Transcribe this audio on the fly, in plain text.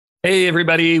Hey,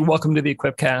 everybody. Welcome to the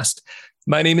Equipcast.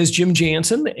 My name is Jim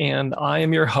Jansen, and I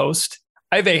am your host.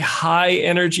 I have a high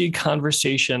energy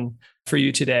conversation for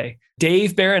you today.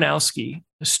 Dave Baranowski,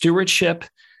 stewardship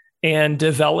and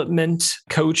development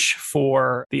coach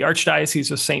for the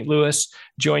Archdiocese of St. Louis,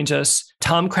 joins us.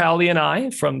 Tom Crowley and I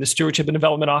from the Stewardship and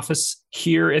Development Office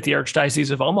here at the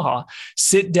Archdiocese of Omaha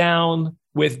sit down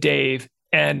with Dave,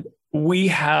 and we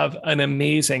have an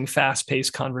amazing,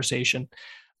 fast-paced conversation.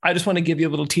 I just want to give you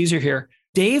a little teaser here.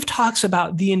 Dave talks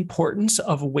about the importance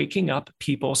of waking up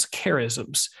people's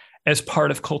charisms as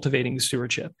part of cultivating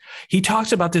stewardship. He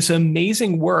talks about this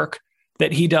amazing work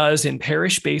that he does in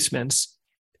parish basements,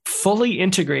 fully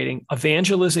integrating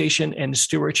evangelization and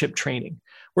stewardship training.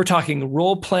 We're talking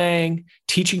role playing,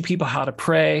 teaching people how to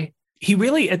pray. He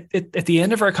really, at the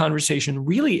end of our conversation,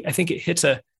 really, I think it hits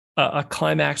a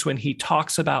climax when he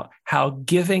talks about how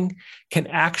giving can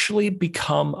actually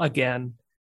become, again,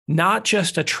 not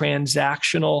just a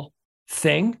transactional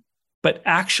thing, but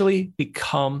actually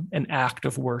become an act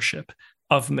of worship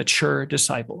of mature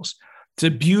disciples. It's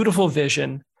a beautiful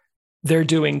vision. They're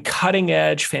doing cutting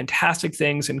edge, fantastic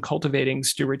things in cultivating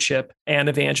stewardship and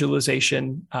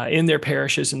evangelization in their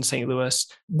parishes in St. Louis.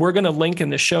 We're going to link in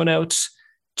the show notes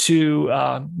to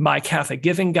my Catholic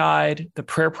Giving Guide, the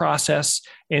prayer process,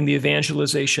 and the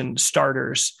evangelization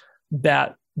starters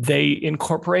that they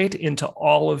incorporate into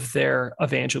all of their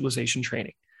evangelization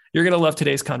training. You're going to love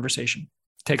today's conversation.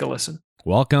 Take a listen.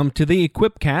 Welcome to the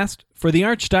Equipcast for the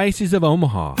Archdiocese of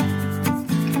Omaha.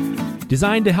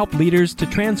 Designed to help leaders to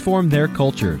transform their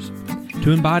cultures,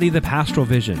 to embody the pastoral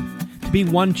vision, to be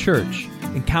one church,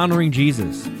 encountering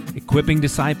Jesus, equipping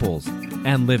disciples,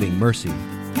 and living mercy.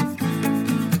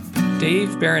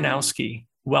 Dave Baranowski,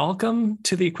 welcome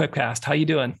to the Equipcast. How you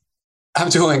doing? I'm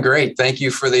doing great. Thank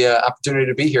you for the opportunity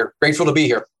to be here. Grateful to be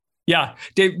here. Yeah,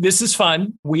 Dave, this is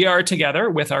fun. We are together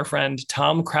with our friend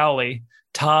Tom Crowley.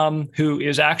 Tom, who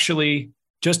is actually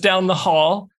just down the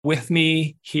hall with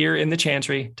me here in the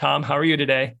Chancery. Tom, how are you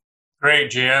today?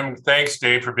 Great, Jim. Thanks,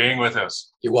 Dave, for being with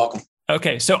us. You're welcome.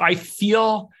 Okay, so I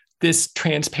feel this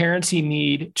transparency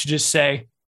need to just say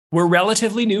we're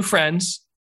relatively new friends,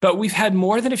 but we've had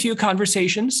more than a few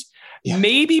conversations. Yeah.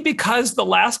 Maybe because the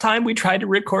last time we tried to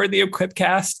record the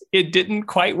Equipcast, it didn't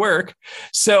quite work.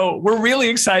 So we're really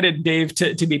excited, Dave,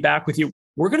 to be back with you.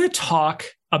 We're going to talk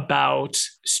about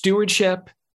stewardship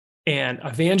and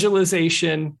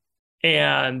evangelization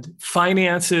and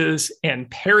finances and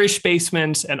parish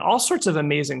basements and all sorts of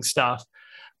amazing stuff.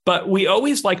 But we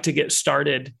always like to get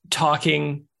started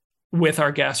talking with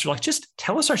our guests. We're like, just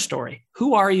tell us our story.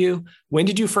 Who are you? When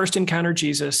did you first encounter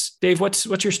Jesus? Dave, what's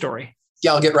your story?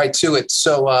 Yeah, I'll get right to it.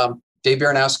 So Dave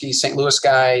Baranowski, St. Louis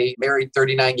guy, married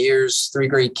 39 years, 3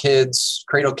 great kids,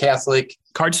 cradle Catholic.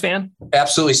 Cards fan?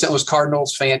 Absolutely. St. Louis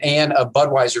Cardinals fan and a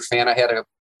Budweiser fan. I had a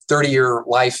 30-year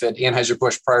life at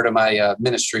Anheuser-Busch prior to my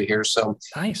ministry here. So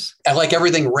nice. I like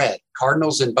everything red,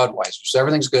 Cardinals and Budweiser. So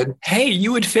everything's good. Hey,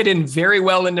 you would fit in very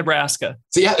well in Nebraska.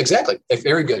 So yeah, exactly.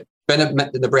 Very good. Been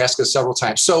to Nebraska several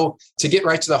times. So to get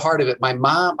right to the heart of it, my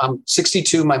mom, I'm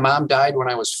 62. My mom died when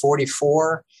I was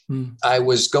 44. I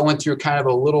was going through kind of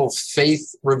a little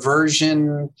faith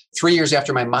reversion. 3 years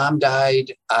after my mom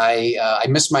died, I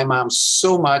miss my mom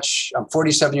so much. I'm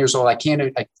 47 years old.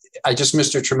 I just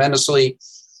missed her tremendously.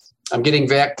 I'm getting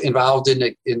back involved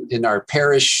in our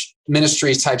parish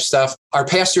ministries type stuff. Our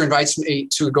pastor invites me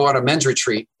to go on a men's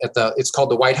retreat it's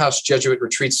called the White House Jesuit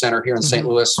Retreat Center here in St.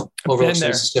 Louis, Overlooks,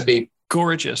 Mississippi.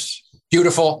 Gorgeous.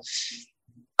 Beautiful.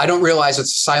 I don't realize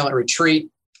it's a silent retreat.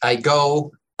 I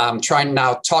go. I'm trying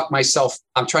to talk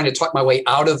my way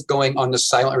out of going on this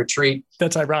silent retreat.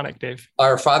 That's ironic, Dave.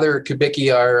 Our Father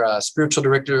Kubicki, our spiritual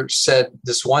director, said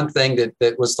this one thing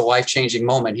that was the life-changing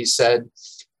moment. He said,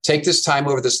 take this time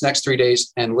over this next 3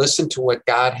 days and listen to what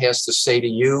God has to say to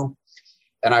you.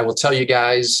 And I will tell you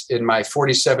guys, in my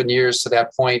 47 years to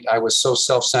that point, I was so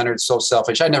self-centered, so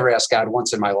selfish. I never asked God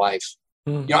once in my life.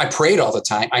 I prayed all the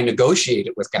time. I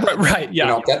negotiated with God. Right.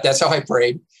 Yeah. That's how I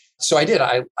prayed. So I did.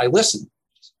 I listened.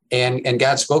 And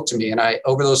God spoke to me. And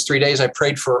over those 3 days, I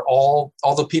prayed for all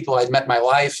the people I'd met in my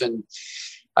life. And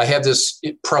I had this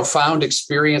profound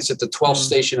experience at the 12th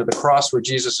station of the cross where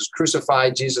Jesus is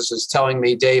crucified. Jesus is telling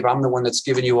me, Dave, I'm the one that's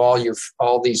given you all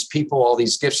these people, all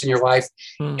these gifts in your life.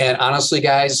 And honestly,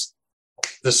 guys,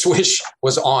 the switch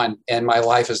was on and my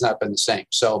life has not been the same.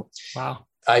 So wow.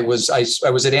 I was at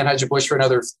Anheuser-Busch for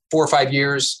another 4 or 5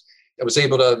 years. I was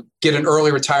able to get an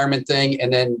early retirement thing.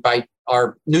 And then by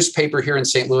our newspaper here in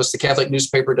St. Louis, the Catholic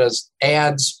newspaper does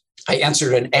ads. I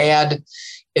answered an ad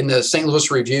in the St.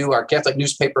 Louis Review, our Catholic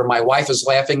newspaper. My wife is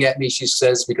laughing at me. She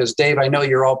says, because Dave, I know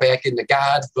you're all back into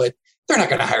God, but they're not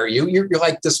going to hire you. You're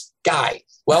like this guy.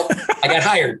 Well, I got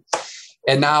hired.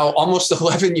 And now almost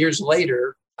 11 years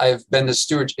later, I've been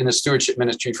in the stewardship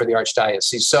ministry for the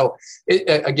Archdiocese. So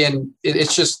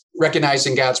it's just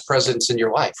recognizing God's presence in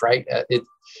your life, right?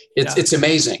 It's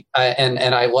amazing.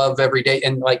 And I love every day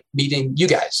and like meeting you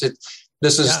guys.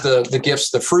 This is the gifts,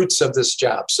 the fruits of this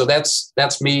job. So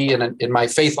that's me in my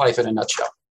faith life in a nutshell.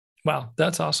 Wow,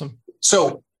 that's awesome.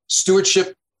 So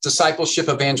stewardship, discipleship,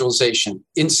 evangelization.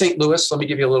 In St. Louis, let me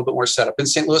give you a little bit more setup. In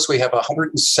St. Louis, we have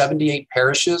 178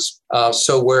 parishes.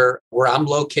 So where I'm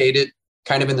located,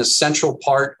 kind of in the central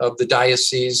part of the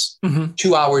diocese,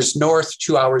 2 hours north,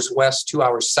 2 hours west, 2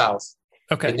 hours south.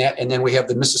 Okay. And then we have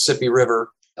the Mississippi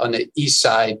River on the east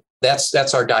side.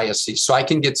 That's our diocese. So I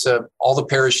can get to all the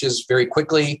parishes very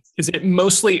quickly. Is it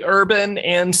mostly urban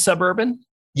and suburban?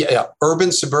 Yeah.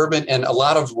 Urban, suburban, and a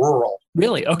lot of rural.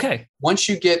 Really? Okay. Once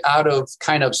you get out of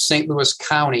kind of St. Louis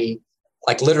County,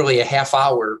 like literally a half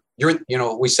hour,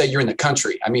 we say you're in the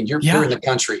country. I mean, you're in the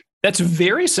country. That's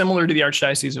very similar to the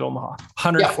Archdiocese of Omaha.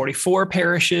 144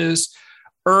 parishes,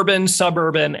 urban,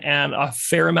 suburban, and a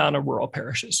fair amount of rural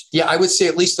parishes. Yeah, I would say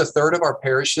at least a third of our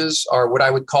parishes are what I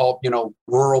would call,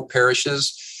 rural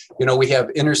parishes. We have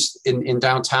in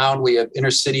downtown, we have inner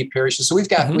city parishes. So we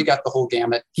got the whole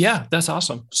gamut. Yeah, that's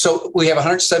awesome. So we have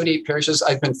 178 parishes.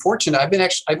 I've been fortunate. I've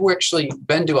actually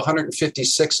been to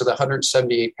 156 of the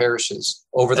 178 parishes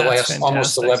over the last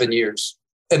almost 11 years.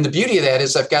 And the beauty of that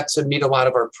is I've got to meet a lot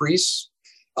of our priests,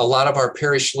 a lot of our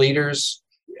parish leaders.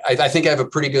 I think I have a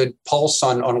pretty good pulse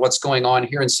on what's going on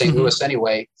here in St. Louis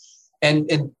anyway.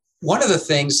 And one of the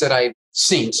things that I've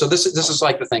seen, so this is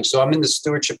like the thing. So I'm in the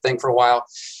stewardship thing for a while.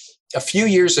 A few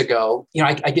years ago,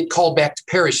 I get called back to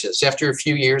parishes after a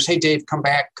few years. Hey, Dave, come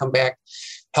back,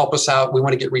 help us out. We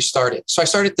want to get restarted. So I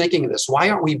started thinking of this.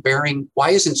 Why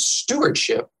isn't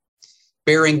stewardship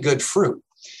bearing good fruit?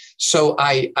 So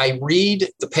I read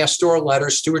the pastoral letter,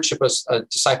 Stewardship, a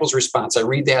Disciple's Response. I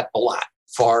read that a lot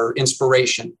for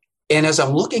inspiration. And as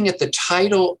I'm looking at the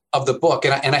title of the book,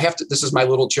 and I have to, this is my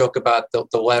little joke about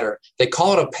the letter. They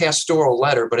call it a pastoral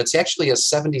letter, but it's actually a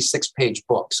 76-page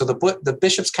book. So the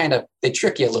bishops they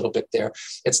trick you a little bit there.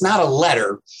 It's not a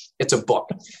letter, it's a book.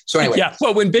 So anyway. Yeah.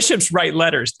 Well, when bishops write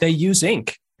letters, they use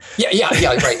ink. Yeah,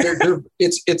 right.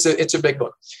 It's a big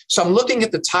book. So I'm looking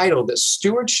at the title, the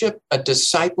Stewardship, a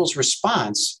Disciple's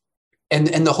Response.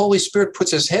 And the Holy Spirit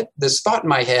puts this thought in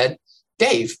my head,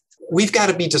 Dave, we've got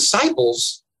to be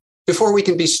disciples before we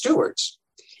can be stewards.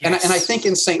 Yes. And I think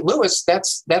in St. Louis,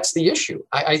 that's the issue.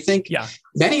 I think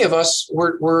many of us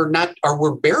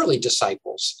we're barely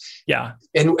disciples. Yeah.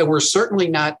 And we're certainly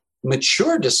not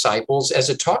mature disciples as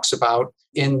it talks about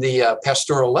in the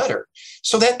pastoral letter.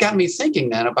 So that got me thinking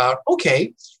then about,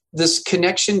 okay, this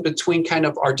connection between kind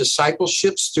of our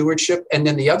discipleship, stewardship, and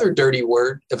then the other dirty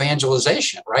word,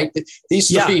 evangelization, right?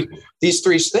 These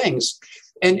three things.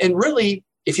 And really,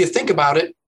 if you think about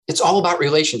it, it's all about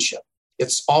relationship.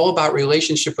 It's all about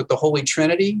relationship with the Holy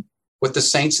Trinity, with the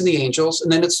saints and the angels,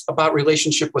 and then it's about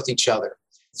relationship with each other.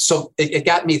 So it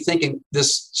got me thinking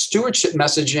this stewardship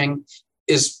messaging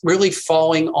is really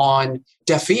falling on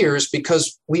deaf ears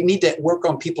because we need to work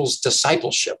on people's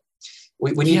discipleship.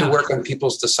 We need to work on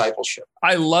people's discipleship.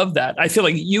 I love that. I feel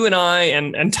like you and I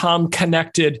and Tom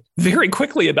connected very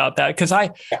quickly about that because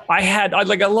I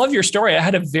love your story. I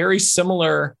had a very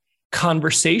similar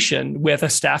conversation with a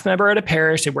staff member at a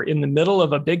parish. They were in the middle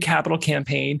of a big capital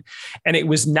campaign and it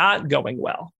was not going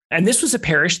well. And this was a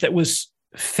parish that was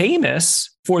famous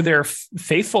for their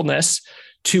faithfulness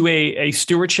to a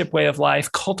stewardship way of life,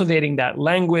 cultivating that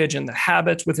language and the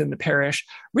habits within the parish.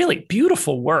 Really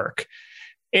beautiful work.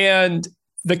 And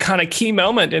the kind of key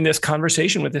moment in this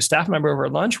conversation with this staff member over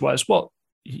lunch was, well,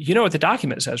 you know what the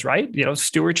document says, right?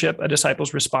 Stewardship, a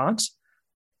disciple's response.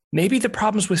 Maybe the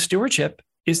problems with stewardship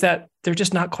is that they're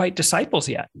just not quite disciples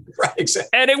yet. Right, exactly.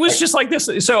 And it was just like this.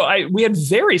 So we had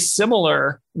very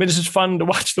similar, this is fun to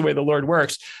watch the way the Lord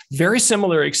works, very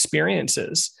similar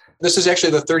experiences. This is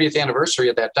actually the 30th anniversary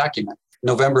of that document.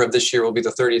 November of this year will be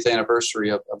the 30th anniversary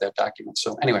of that document.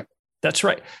 So anyway. That's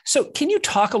right. So can you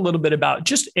talk a little bit about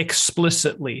just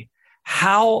explicitly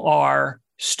how are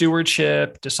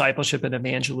stewardship, discipleship, and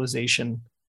evangelization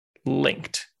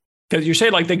linked? Because you say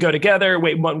like they go together.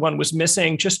 Wait, one was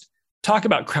missing. Just talk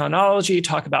about chronology,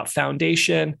 talk about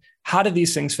foundation. How do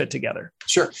these things fit together?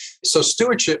 Sure. So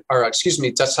discipleship,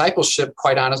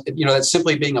 quite honest, that's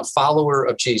simply being a follower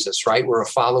of Jesus, right? We're a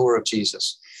follower of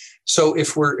Jesus. So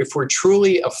if we're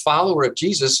truly a follower of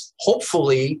Jesus,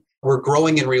 hopefully we're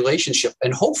growing in relationship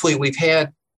and hopefully we've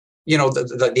had,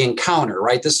 the encounter,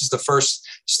 right? This is the first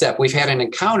step. We've had an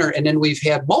encounter and then we've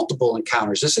had multiple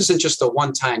encounters. This isn't just a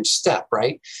one-time step,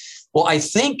 right? Well, I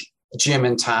think, Jim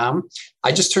and Tom,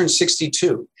 I just turned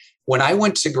 62. When I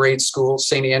went to grade school,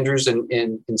 St. Andrews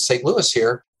in St. Louis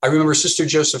here, I remember Sister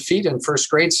Josephita in first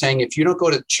grade saying, if you don't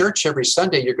go to church every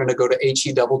Sunday, you're going to go to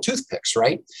HE double toothpicks,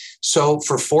 right? So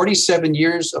for 47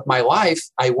 years of my life,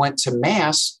 I went to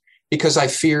Mass because I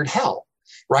feared hell,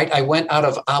 right? I went out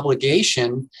of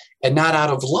obligation and not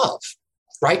out of love,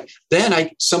 right?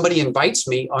 Then somebody invites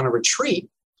me on a retreat,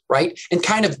 right? And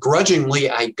kind of grudgingly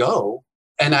I go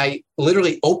and I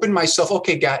literally open myself,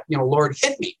 okay, God, Lord,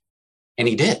 hit me. And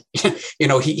he did.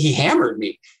 He hammered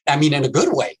me. I mean, in a good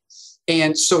way.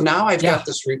 And so now I've got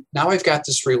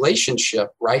this relationship,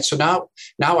 right? So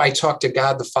now I talk to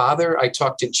God the Father, I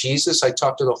talk to Jesus, I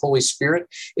talk to the Holy Spirit.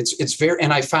 It's very,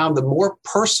 and I found the more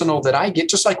personal that I get,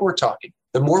 just like we're talking,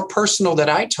 the more personal that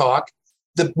I talk,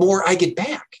 the more I get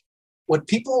back. What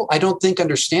people, I don't think,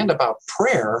 understand about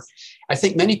prayer, I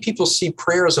think many people see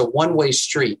prayer as a one-way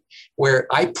street where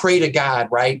I pray to God,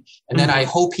 right? And then I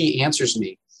hope he answers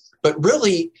me. But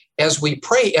really, as we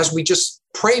pray, as we just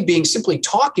pray being simply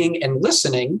talking and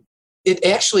listening, it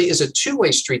actually is a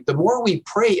two-way street. The more we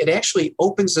pray, it actually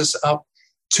opens us up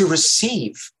to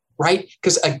receive, right?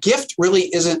 Because a gift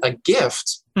really isn't a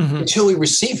gift until we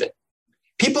receive it.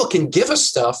 People can give us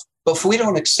stuff, but if we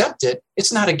don't accept it,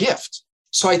 it's not a gift.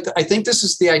 So I think this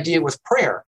is the idea with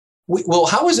prayer.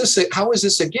 How is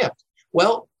this a gift?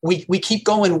 Well, we keep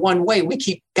going one way. We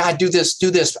keep, God, do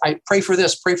this. I pray for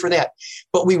this, pray for that.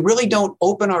 But we really don't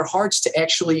open our hearts to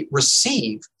actually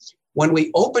receive. When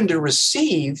we open to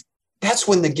receive, that's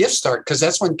when the gifts start, because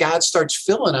that's when God starts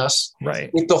filling us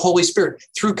with the Holy Spirit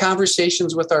through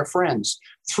conversations with our friends,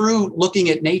 through looking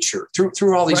at nature,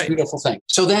 through all these beautiful things.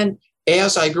 So then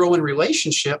as I grow in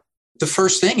relationship, the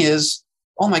first thing is,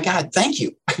 oh my God, thank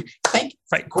you.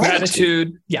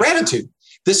 Gratitude. Yeah. Gratitude.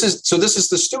 This is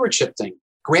the stewardship thing.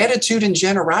 Gratitude and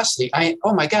generosity.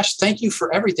 Oh my gosh, thank you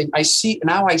for everything. I see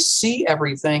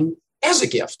everything as a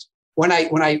gift. When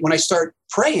I start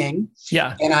praying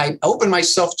and I open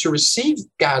myself to receive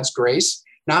God's grace,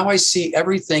 now I see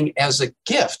everything as a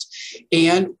gift.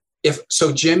 And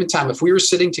Jim and Tom, if we were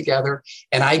sitting together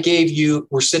and I gave you,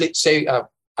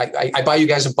 I buy you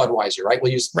guys a Budweiser, right?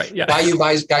 Buy you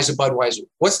guys a Budweiser.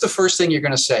 What's the first thing you're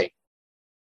going to say?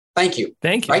 Thank you.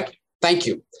 Thank you. Right? Thank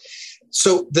you.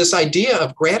 So this idea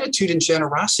of gratitude and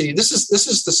generosity, this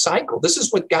is the cycle. This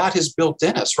is what God has built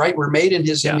in us, right? We're made in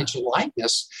his image and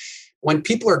likeness. When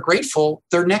people are grateful,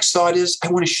 their next thought is, I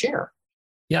want to share.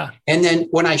 Yeah. And then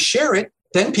when I share it,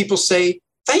 then people say,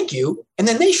 thank you. And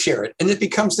then they share it. And it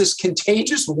becomes this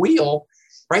contagious wheel,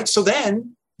 right? So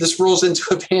then this rolls into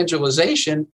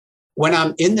evangelization. When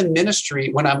I'm in the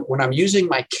ministry, when I'm using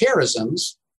my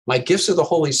charisms, my gifts of the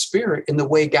Holy Spirit in the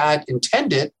way God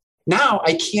intended, now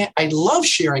I love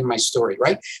sharing my story,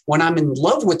 right? When I'm in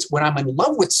love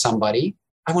with somebody,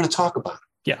 I want to talk about it.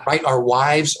 Yeah. Right. Our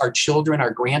wives, our children,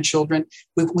 our grandchildren,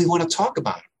 we want to talk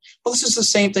about it. Well, this is the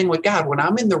same thing with God. When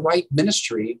I'm in the right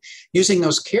ministry, using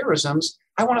those charisms,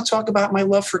 I want to talk about my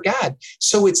love for God.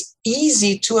 So it's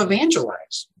easy to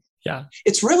evangelize. Yeah.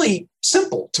 It's really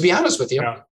simple, to be honest with you.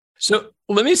 Yeah. So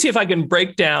let me see if I can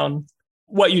break down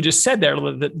what you just said there,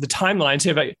 the timeline,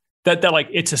 say that like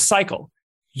it's a cycle.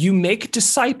 You make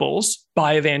disciples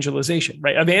by evangelization,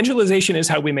 right? Evangelization is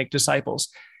how we make disciples.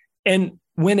 And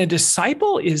when a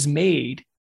disciple is made,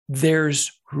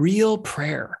 there's real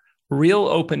prayer, real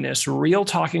openness, real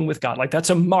talking with God. Like that's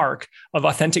a mark of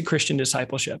authentic Christian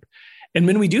discipleship. And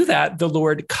when we do that, the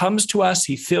Lord comes to us,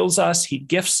 he fills us, he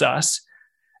gifts us.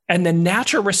 And the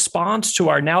natural response to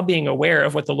our now being aware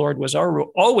of what the Lord was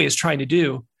always trying to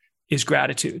do is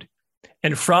gratitude.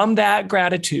 And from that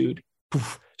gratitude,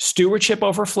 stewardship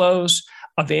overflows,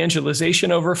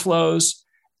 evangelization overflows,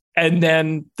 and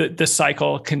then the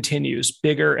cycle continues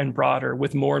bigger and broader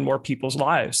with more and more people's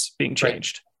lives being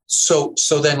changed. Right.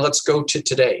 So then let's go to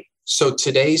today. So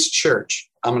today's church,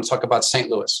 I'm going to talk about St.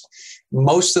 Louis.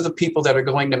 Most of the people that are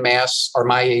going to Mass are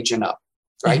my age and up,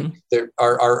 right? Mm-hmm. They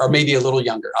are maybe a little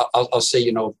younger. I'll say,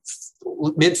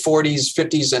 mid 40s,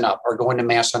 50s and up are going to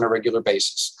Mass on a regular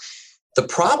basis. The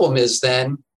problem is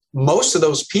then most of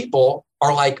those people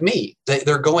are like me.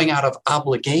 They're going out of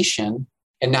obligation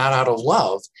and not out of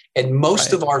love. And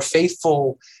most of our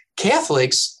faithful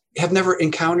Catholics have never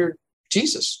encountered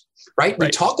Jesus, right? We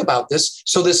talked about this.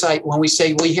 So when we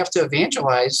say, well, you have to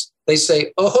evangelize, they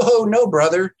say, oh, no,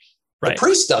 brother. The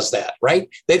priest does that, right?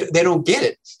 They don't get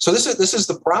it. So this is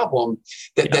the problem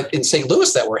that in St.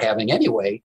 Louis that we're having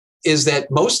anyway, is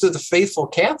that most of the faithful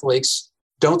Catholics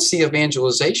don't see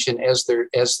evangelization as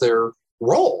their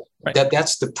role. Right.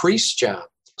 That's the priest's job.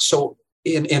 So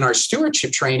in our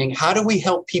stewardship training, how do we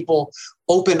help people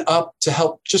open up to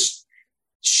help just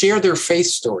share their faith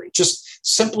story. Just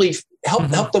simply help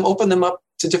them, open them up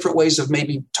to different ways of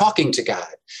maybe talking to God.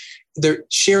 They're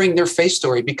sharing their faith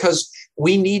story because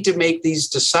we need to make these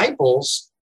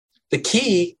disciples. The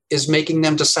key is making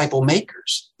them disciple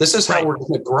makers. This is how we're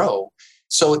going to grow.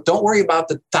 So don't worry about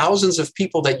the thousands of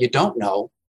people that you don't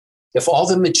know. If all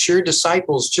the mature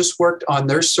disciples just worked on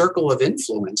their circle of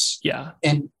influence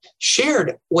and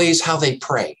shared ways how they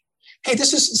pray. Hey,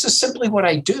 this is simply what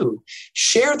I do.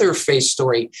 Share their faith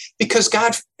story because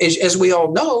God, as we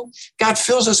all know, God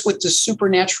fills us with the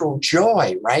supernatural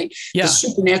joy, right? Yeah. The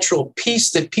supernatural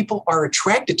peace that people are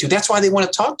attracted to. That's why they want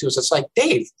to talk to us. It's like,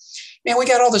 Dave, man, we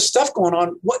got all this stuff going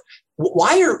on.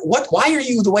 Why are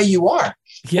you the way you are?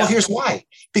 Yeah. Well, here's why.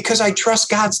 Because I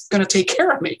trust God's going to take care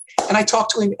of me. And I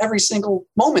talk to him every single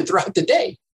moment throughout the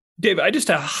day. Dave, I just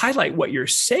to highlight what you're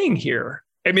saying here.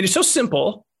 I mean, it's so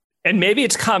simple. And maybe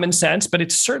it's common sense, but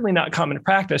it's certainly not common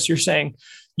practice. You're saying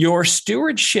your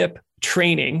stewardship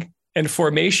training and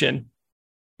formation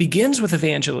begins with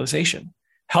evangelization,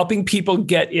 helping people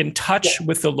get in touch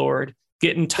with the Lord,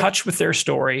 get in touch with their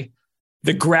story,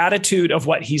 the gratitude of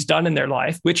what he's done in their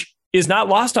life, which is not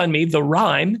lost on me, the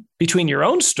rhyme between your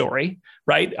own story,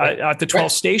 right, at the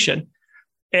 12th station.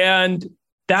 And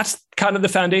that's kind of the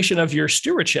foundation of your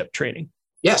stewardship training.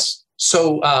 Yes.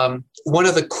 So one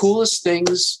of the coolest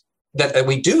things that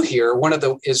we do here,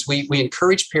 is we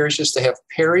encourage parishes to have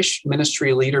parish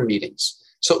ministry leader meetings.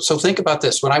 So think about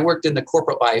this. When I worked in the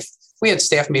corporate life, we had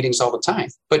staff meetings all the time.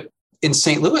 But in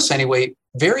St. Louis anyway,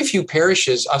 very few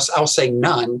parishes, I'll say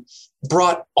none,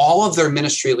 brought all of their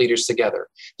ministry leaders together.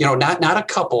 Not a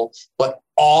couple, but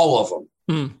all of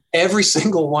them, every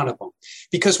single one of them.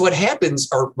 Because what happens,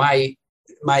 or my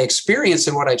experience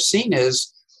and what I've seen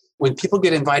is, when people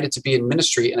get invited to be in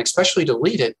ministry, and especially to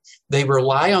lead it, they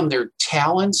rely on their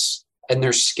talents and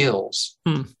their skills.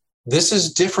 This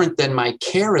is different than my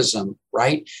charism,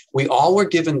 right? We all were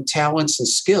given talents and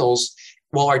skills.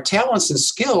 Well, our talents and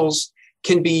skills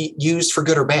can be used for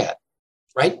good or bad,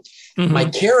 right? My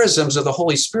charisms of the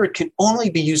Holy Spirit can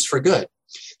only be used for good.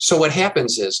 So what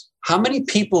happens is, how many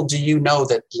people do you know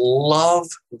that love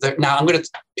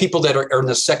people that are in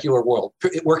the secular world,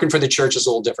 working for the church is a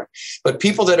little different, but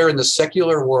people that are in the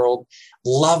secular world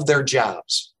love their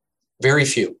jobs? Very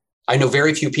few. I know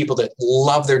very few people that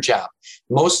love their job.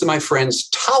 Most of my friends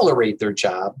tolerate their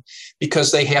job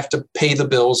because they have to pay the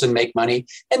bills and make money.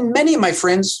 And many of my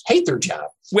friends hate their job.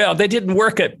 Well, they didn't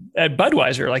work at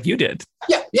Budweiser like you did.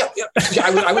 Yeah.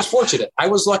 I was fortunate. I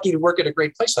was lucky to work at a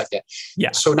great place like that.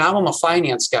 Yeah. So now I'm a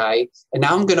finance guy, and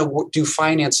now I'm going to do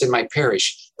finance in my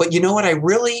parish. But you know what?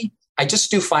 I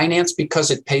just do finance because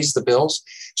it pays the bills.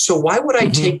 So why would I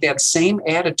take that same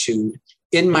attitude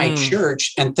in my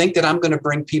church and think that I'm going to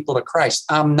bring people to Christ?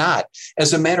 I'm not.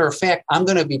 As a matter of fact, I'm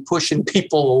going to be pushing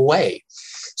people away.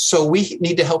 So we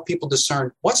need to help people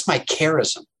discern, what's my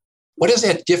charism? What is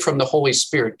that gift from the Holy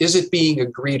Spirit? Is it being a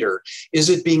greeter? Is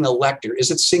it being a lector?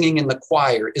 Is it singing in the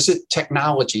choir? Is it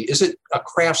technology? Is it a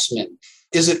craftsman?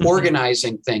 Is it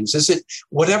organizing things? Is it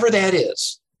whatever that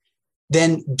is?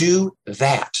 Then do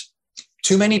that.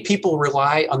 Too many people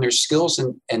rely on their skills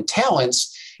and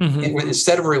talents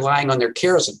instead of relying on their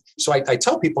charism. So I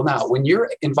tell people now, when you're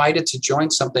invited to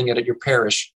join something at your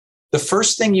parish, the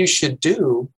first thing you should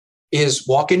do is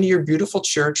walk into your beautiful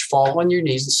church, fall on your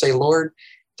knees and say, Lord,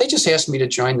 they just asked me to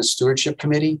join the stewardship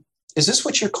committee. Is this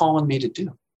what you're calling me to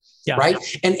do? Yeah. Right?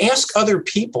 And ask other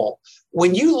people,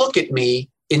 when you look at me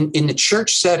in the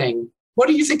church setting, what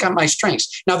do you think are my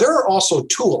strengths? Now, there are also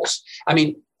tools. I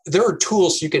mean, there are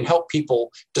tools you can help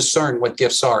people discern what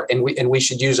gifts are, and we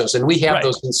should use those. And we have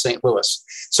those in St. Louis.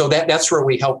 So that's where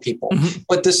we help people.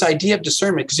 But this idea of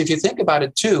discernment, because if you think about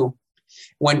it too,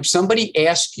 when somebody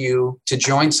asks you to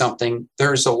join something,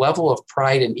 there's a level of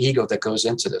pride and ego that goes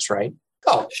into this, right?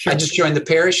 Oh, sure. I just joined the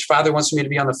parish. Father wants me to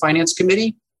be on the finance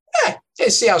committee.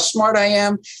 See how smart I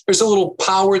am? There's a little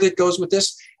power that goes with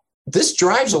this. This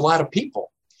drives a lot of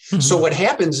people. So what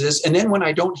happens is, and then when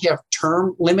I don't have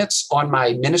term limits on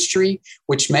my ministry,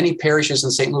 which many parishes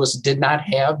in St. Louis did not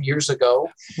have years ago.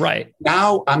 Right.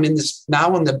 Now I'm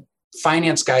the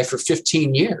finance guy for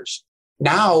 15 years.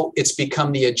 Now it's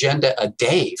become the agenda of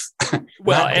Dave.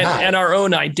 Well, and our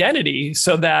own identity,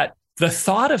 so that the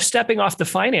thought of stepping off the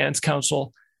finance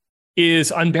council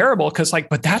is unbearable because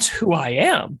but that's who I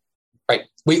am. Right.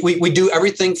 We do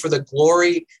everything for the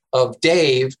glory of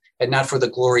Dave and not for the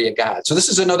glory of God. So this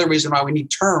is another reason why we need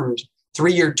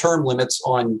 3-year term limits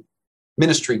on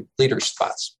ministry leader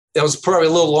spots. That was probably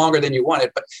a little longer than you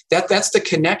wanted, but that's the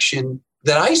connection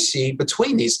that I see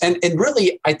between these. And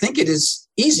really, I think it is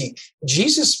easy.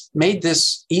 Jesus made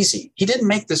this easy. He didn't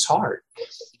make this hard.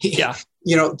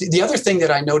 The other thing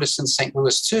that I noticed in St.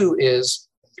 Louis too is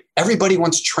everybody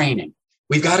wants training.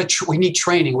 We need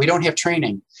training. We don't have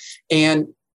training. And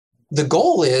the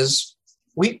goal is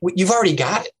you've already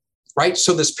got it, right?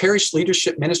 So this parish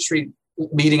leadership ministry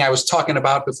meeting I was talking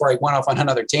about before I went off on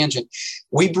another tangent,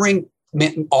 we bring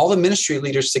all the ministry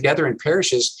leaders together in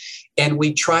parishes, and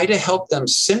we try to help them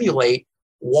simulate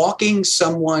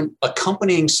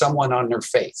accompanying someone on their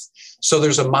faith. So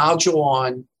there's a module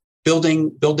on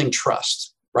building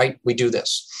trust, right? We do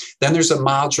this. Then there's a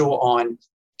module on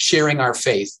sharing our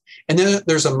faith. And then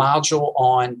there's a module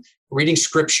on reading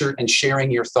scripture and sharing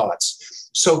your thoughts.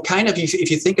 So kind of, if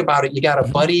you think about it, you got a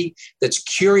buddy that's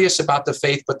curious about the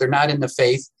faith, but they're not in the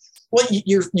faith. Well,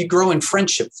 you grow in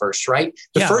friendship first, right?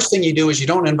 The first thing you do is you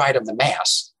don't invite them to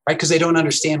mass, right? Because they don't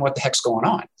understand what the heck's going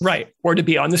on. Right. Or to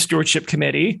be on the stewardship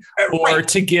committee or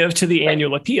to give to the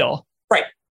annual appeal. Right.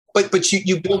 But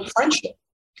you build friendship,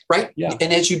 right? Yeah.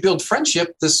 And as you build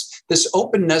friendship, this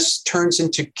openness turns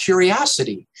into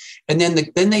curiosity. And then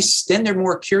they're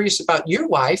more curious about your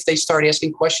life. They start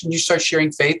asking questions, you start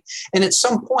sharing faith. And at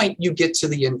some point you get to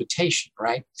the invitation,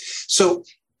 right? So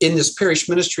in this parish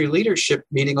ministry leadership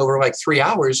meeting over like 3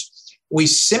 hours, we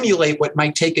simulate what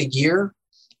might take a year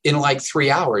in like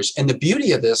 3 hours. And the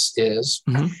beauty of this is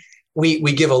we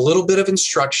give a little bit of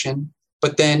instruction,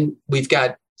 but then we've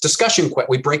got discussion.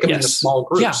 We break them into small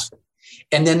groups. Yeah.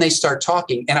 And then they start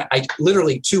talking. And I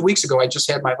literally 2 weeks ago, I just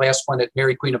had my last one at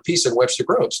Mary Queen of Peace in Webster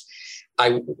Groves.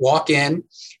 I walk in,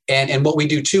 and what we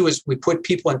do too is we put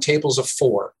people in tables of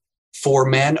 4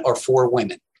 men or 4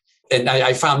 women. And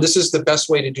I found this is the best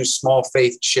way to do small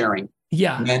faith sharing,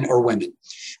 men or women.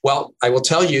 Well, I will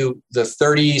tell you, the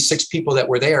 36 people that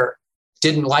were there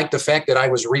didn't like the fact that I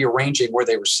was rearranging where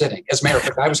they were sitting. As a matter of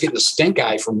fact, I was getting a stink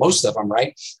eye from most of them,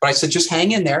 right? But I said, just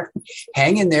hang in there,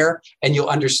 and you'll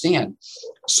understand.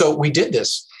 So we did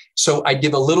this. So I'd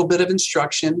give a little bit of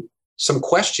instruction, some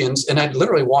questions, and I'd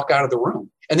literally walk out of the room.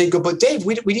 And they'd go, but Dave,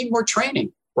 we need more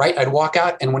training, right? I'd walk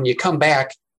out, and when you come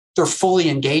back, they're fully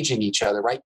engaging each other,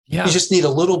 right? Yeah. You just need a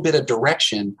little bit of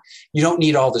direction. You don't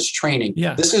need all this training.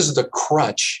 Yeah. This is the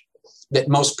crutch that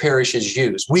most parishes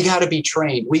use. We got to be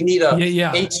trained. We need a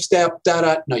 8-step,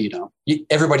 No, you don't.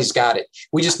 Everybody's got it.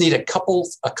 We just need a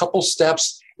couple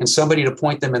steps and somebody to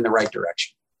point them in the right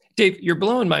direction. Dave, you're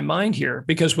blowing my mind here,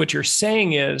 because what you're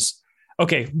saying is,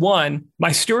 okay, one,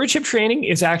 my stewardship training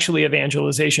is actually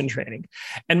evangelization training.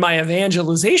 And my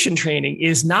evangelization training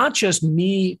is not just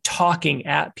me talking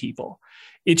at people.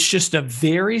 It's just a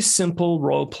very simple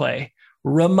role play,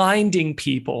 reminding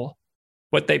people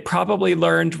what they probably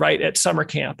learned right at summer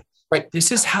camp. Right.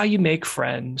 This is how you make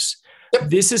friends. Yep.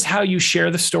 This is how you share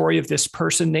the story of this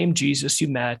person named Jesus you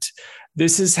met.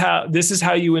 This is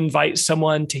how you invite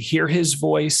someone to hear his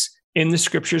voice in the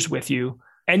scriptures with you.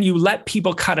 And you let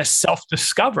people kind of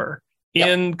self-discover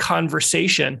in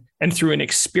conversation and through an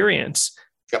experience,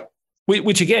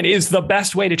 which again is the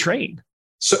best way to train.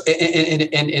 So, and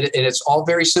it's all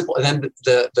very simple. And then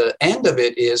the end of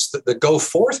it is the go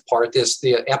forth part is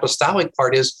the apostolic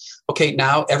part is, okay,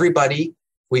 now everybody,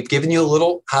 we've given you a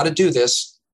little how to do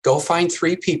this. Go find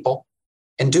 3 people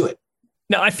and do it.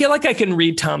 Now, I feel like I can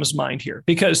read Tom's mind here,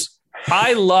 because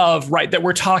I love, that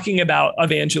we're talking about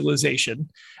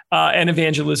evangelization and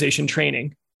evangelization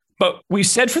training. But we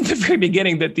said from the very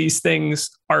beginning that these things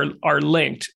are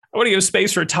linked. I want to give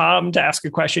space for Tom to ask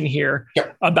a question here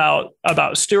about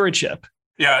stewardship.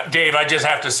 Yeah, Dave, I just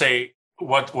have to say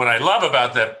what I love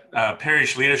about the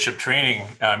parish leadership training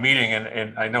meeting,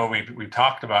 and I know we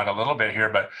talked about it a little bit here,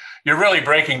 but you're really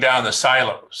breaking down the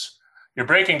silos. You're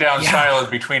breaking down silos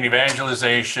between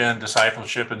evangelization,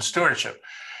 discipleship, and stewardship.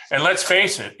 And let's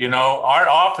face it, our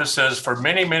offices for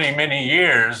many, many, many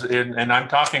years, and I'm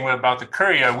talking about the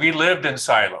Curia, we lived in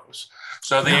silos.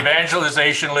 So the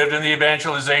evangelization lived in the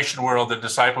evangelization world, the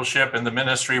discipleship and the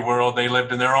ministry world, they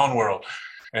lived in their own world.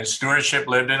 And stewardship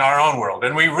lived in our own world.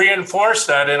 And we reinforced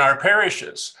that in our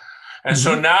parishes. And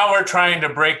so now we're trying to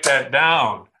break that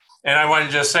down. And I want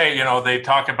to just say, they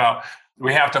talk about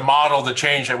we have to model the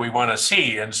change that we want to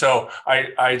see. And so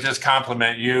I just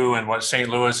compliment you and what St.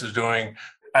 Louis is doing.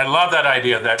 I love that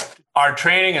idea that our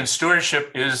training and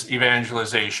stewardship is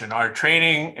evangelization. Our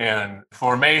training and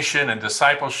formation and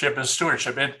discipleship is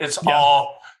stewardship. It's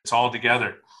all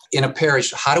together. In a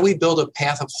parish, how do we build a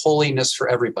path of holiness for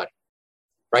everybody?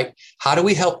 Right? How do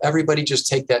we help everybody just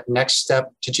take that next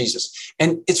step to Jesus?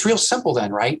 And it's real simple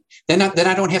then, right? Then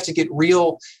I don't have to get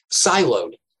real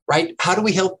siloed, right? How do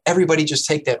we help everybody just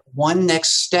take that one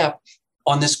next step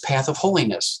on this path of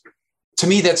holiness? To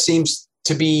me, that seems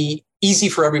to be easy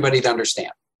for everybody to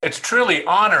understand. It's truly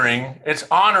honoring. It's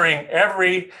honoring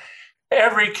every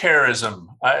every charism.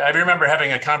 I remember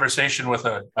having a conversation with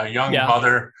a young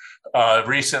mother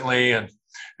recently, and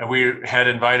we had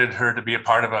invited her to be a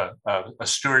part of a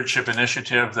stewardship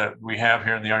initiative that we have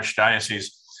here in the Archdiocese.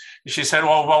 She said,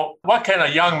 well, what can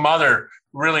a young mother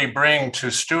really bring to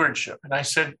stewardship? And I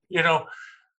said,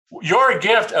 your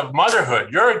gift of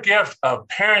motherhood, your gift of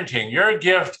parenting, your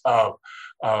gift of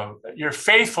your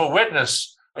faithful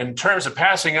witness in terms of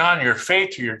passing on your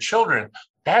faith to your children,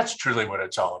 that's truly what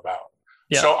it's all about.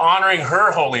 Yeah. So honoring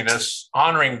her holiness,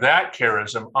 honoring that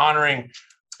charism, honoring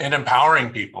and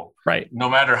empowering people, right? No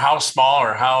matter how small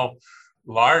or how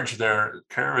large their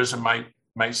charism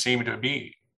might seem to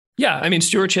be. Yeah, I mean,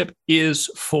 stewardship is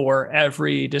for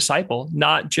every disciple,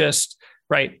 not just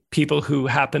people who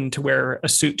happen to wear a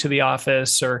suit to the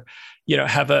office or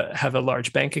have a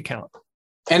large bank account.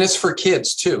 And it's for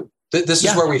kids too. This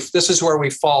is where we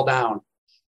fall down.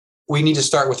 We need to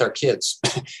start with our kids.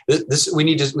 We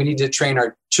need to train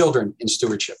our children in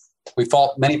stewardship.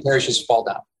 Many parishes fall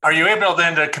down. Are you able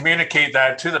then to communicate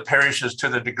that to the parishes to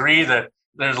the degree that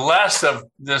there's less of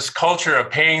this culture of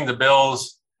paying the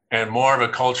bills and more of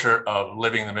a culture of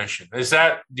living the mission?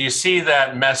 Do you see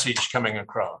that message coming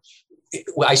across?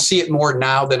 I see it more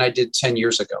now than I did 10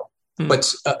 years ago,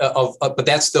 but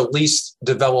that's the least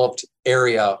developed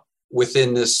area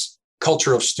within this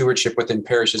culture of stewardship within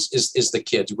parishes is the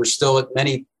kids. We're still at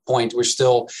many points.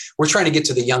 We're trying to get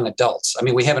to the young adults. I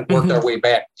mean, we haven't worked our way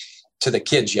back to the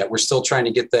kids yet. We're still trying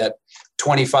to get that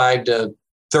 25 to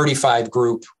 35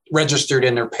 group registered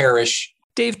in their parish.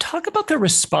 Dave, talk about the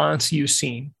response you've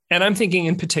seen. And I'm thinking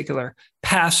in particular,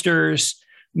 pastors,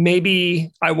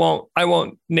 maybe I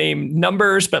won't name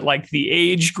numbers, but like the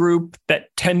age group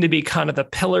that tend to be kind of the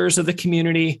pillars of the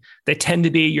community. They tend to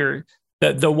be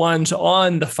the ones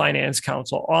on the finance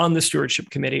council, on the stewardship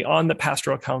committee, on the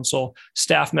pastoral council,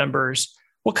 staff members.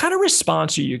 What kind of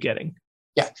response are you getting?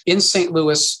 Yeah. In St.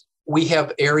 Louis, we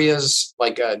have areas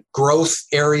like growth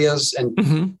areas.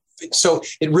 And so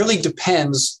it really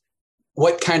depends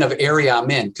what kind of area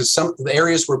I'm in, because some of the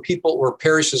areas where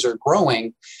parishes are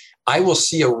growing, I will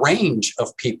see a range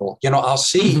of people. I'll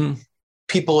see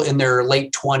people in their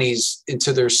late 20s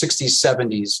into their 60s,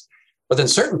 70s. But then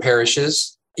certain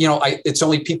parishes, it's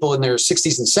only people in their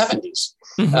 60s and 70s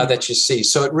that you see.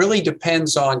 So it really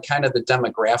depends on kind of the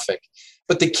demographic.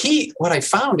 But the key, what I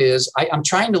found is I'm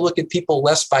trying to look at people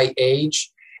less by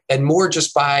age and more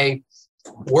just by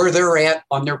where they're at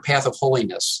on their path of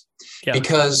holiness. Yeah.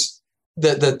 Because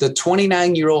the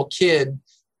 29-year-old kid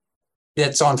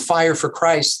that's on fire for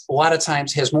Christ a lot of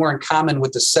times has more in common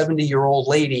with the 70-year-old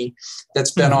lady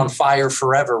that's been on fire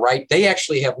forever, right? They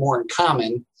actually have more in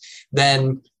common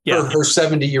than her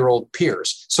 70-year-old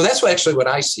peers. So that's what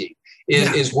I see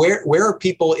is where are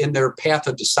people in their path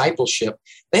of discipleship?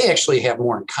 They actually have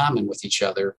more in common with each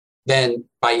other than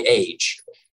by age.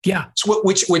 Yeah. So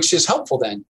which is helpful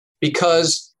then,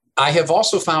 because I have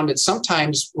also found that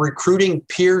sometimes recruiting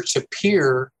peer to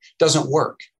peer doesn't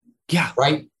work. Yeah.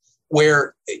 Right.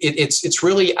 Where it's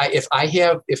really, if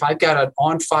I've got an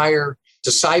on fire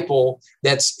disciple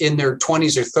that's in their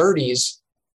 20s or 30s,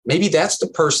 maybe that's the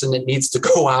person that needs to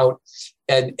go out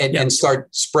and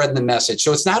start spreading the message.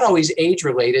 So it's not always age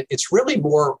related. It's really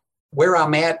more where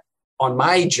I'm at on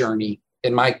my journey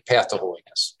in my path to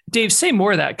holiness. Dave, say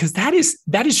more of that, because that is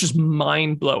just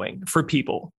mind blowing for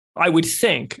people. I would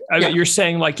think. You're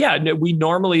saying we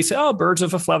normally say, oh, birds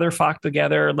of a feather flock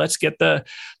together. Let's get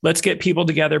people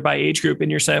together by age group.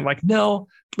 And you're saying no,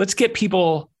 let's get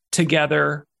people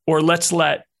together, or let's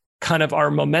let kind of our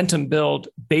momentum build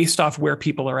based off where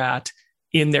people are at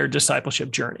in their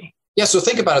discipleship journey. Yeah. So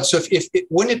think about it. So if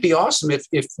wouldn't it be awesome if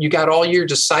you got all your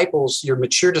disciples, your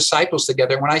mature disciples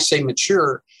together? When I say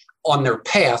mature, on their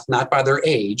path, not by their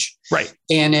age. Right.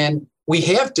 And then we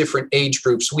have different age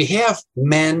groups. We have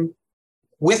men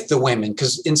with the women,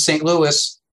 because in St.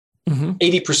 Louis,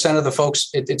 80% of the folks,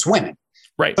 it's women.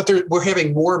 Right. But we're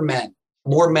having more men.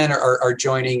 More men are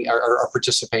joining, are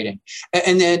participating.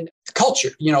 And then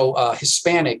culture,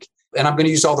 Hispanic, and I'm going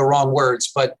to use all the wrong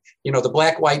words, but, the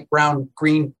black, white, brown,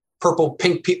 green, purple,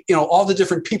 pink, all the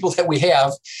different people that we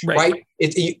have, right?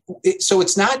 So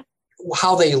it's not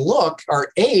how they look,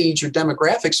 or age, or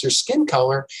demographics, or skin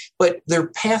color, but their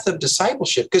path of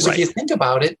discipleship. Because if you think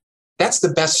about it, that's the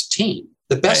best team.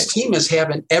 The best team is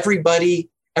having everybody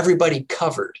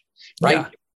covered, right? Yeah.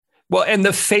 Well, and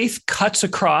the faith cuts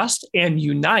across and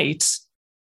unites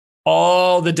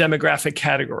all the demographic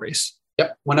categories.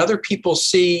 Yep. When other people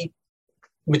see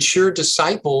mature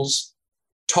disciples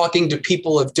talking to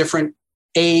people of different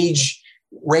age,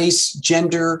 race,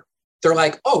 gender, they're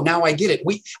like, oh, now I get it.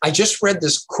 I just read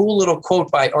this cool little quote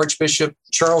by Archbishop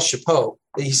Charles Chaput.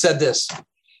 He said this: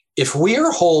 if we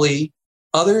are holy,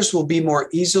 others will be more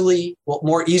easily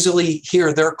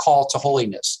hear their call to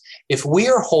holiness. If we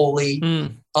are holy,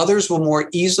 others will more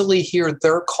easily hear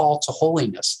their call to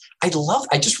holiness. I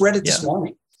just read it this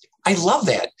morning. I love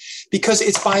that because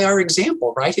it's by our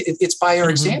example, right? It's by our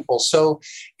example. So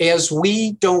as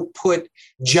we don't put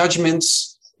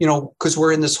judgments, because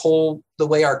we're in this whole, the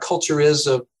way our culture is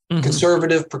of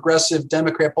conservative, progressive,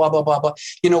 Democrat, blah, blah, blah, blah.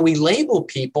 We label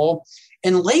people,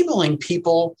 and labeling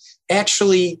people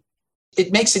actually,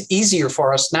 it makes it easier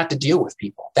for us not to deal with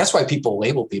people. That's why people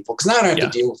label people, because now I don't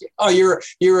have to deal with you. Oh,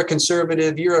 you're a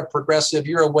conservative, you're a progressive,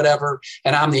 you're a whatever,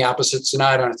 and I'm the opposite, so now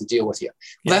I don't have to deal with you.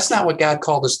 Well, that's not what God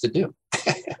called us to do,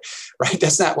 right?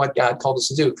 That's not what God called us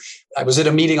to do. I was at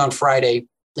a meeting on Friday.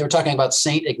 They were talking about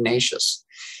St. Ignatius,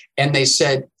 and they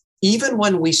said, even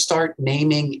when we start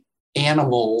naming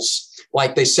animals,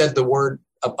 like they said the word,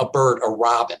 a bird, a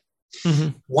robin,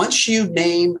 once you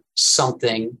name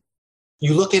something,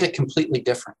 you look at it completely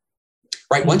different,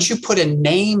 right? Once you put a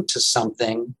name to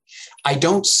something, I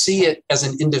don't see it as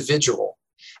an individual.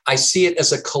 I see it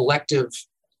as a collective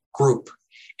group.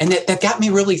 And that got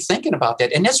me really thinking about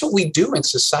that. And that's what we do in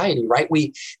society, right?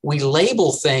 We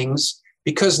label things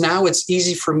because now it's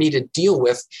easy for me to deal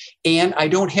with, and I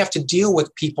don't have to deal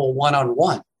with people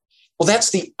one-on-one. Well, that's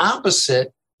the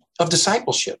opposite of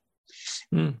discipleship.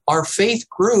 Our faith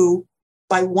grew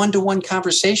by one-to-one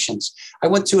conversations. I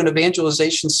went to an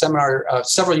evangelization seminar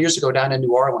several years ago down in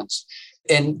New Orleans.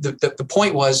 And the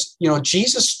point was,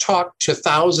 Jesus talked to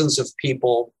thousands of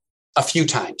people a few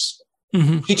times.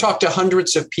 He talked to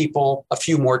hundreds of people a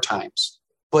few more times.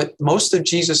 But most of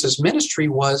Jesus's ministry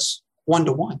was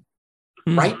one-to-one,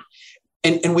 right?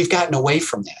 And we've gotten away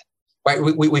from that, right?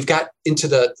 We've got into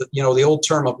the old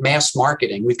term of mass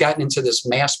marketing. We've gotten into this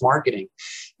mass marketing.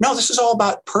 No, this is all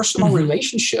about personal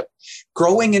relationship,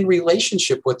 growing in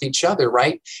relationship with each other,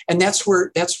 right? And that's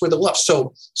where the love.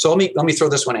 So let me throw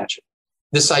this one at you.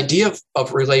 This idea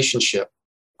of relationship.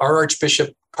 Our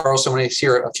Archbishop Carlson, when he was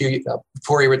here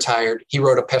before he retired, he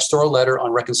wrote a pastoral letter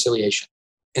on reconciliation.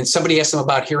 And somebody asked him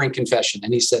about hearing confession,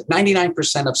 and he said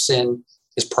 99% of sin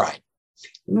is pride.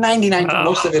 99%,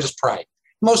 most of it is pride.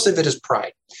 Most of it is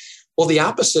pride. Well, the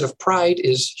opposite of pride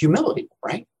is humility,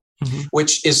 right?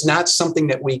 Which is not something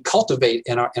that we cultivate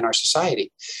in our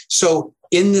society. So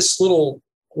in this little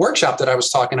workshop that I was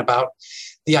talking about,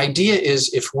 the idea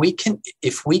is if we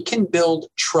can build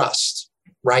trust,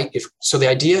 right? So the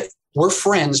idea, we're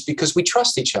friends because we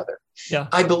trust each other. Yeah.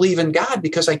 I believe in God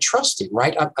because I trust him,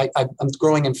 right? I'm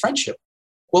growing in friendship.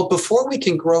 Well, before we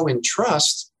can grow in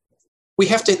trust, we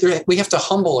have to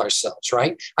humble ourselves,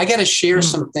 right? I got to share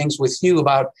some things with you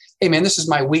about, hey man, this is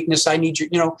my weakness. I need you.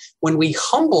 When we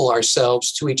humble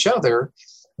ourselves to each other,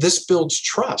 this builds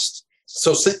trust.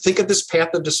 So think of this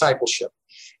path of discipleship.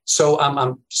 So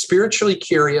I'm spiritually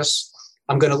curious.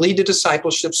 I'm going to lead to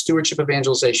discipleship, stewardship,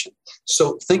 evangelization.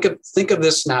 So think of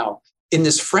this now. In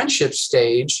this friendship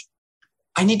stage,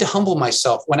 I need to humble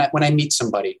myself when I meet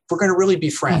somebody. If we're going to really be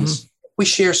friends, we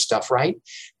share stuff, right?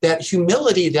 That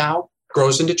humility now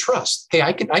grows into trust. Hey,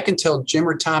 I can tell Jim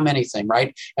or Tom anything,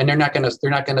 right? And they're not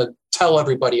gonna tell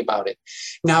everybody about it.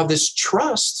 Now this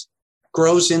trust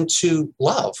grows into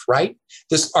love, right?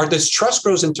 This trust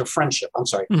grows into friendship. I'm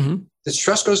sorry. This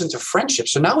trust goes into friendship.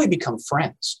 So now we become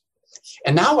friends.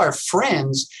 And now our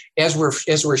friends, as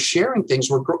we're sharing things,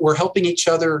 we're helping each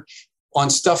other on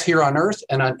stuff here on earth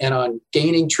and on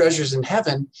gaining treasures in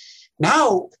heaven.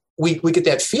 Now we get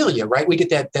that philia, right? We get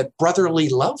that brotherly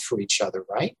love for each other,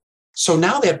 right? So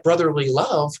now that brotherly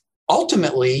love,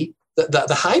 ultimately, the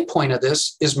high point of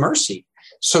this is mercy.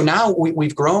 So now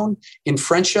we've grown in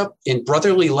friendship, in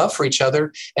brotherly love for each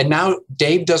other. And now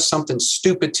Dave does something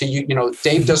stupid to you.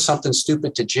 Dave does something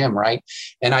stupid to Jim, right?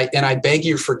 And I beg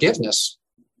your forgiveness.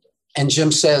 And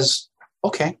Jim says,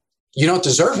 okay, you don't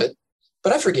deserve it,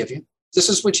 but I forgive you. This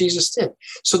is what Jesus did.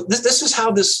 So this is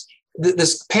how this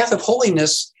path of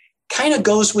holiness kind of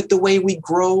goes with the way we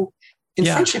grow in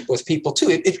friendship with people too.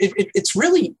 It's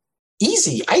really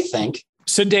easy, I think.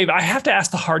 So Dave, I have to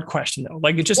ask the hard question though.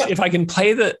 Like if I can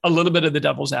play a little bit of the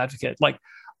devil's advocate, like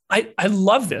I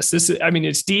love this.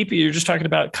 It's deep. You're just talking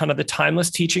about kind of the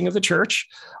timeless teaching of the church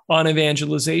on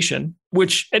evangelization,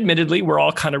 which admittedly we're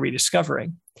all kind of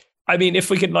rediscovering. I mean, if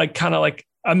we could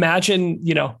imagine,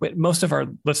 most of our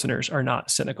listeners are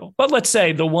not cynical, but let's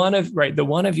say the one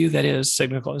of you that is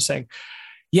cynical is saying,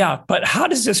 yeah, but how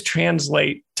does this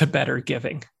translate to better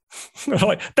giving?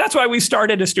 That's why we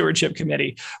started a stewardship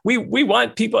committee. We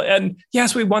want people, and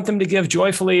yes, we want them to give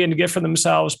joyfully and to give for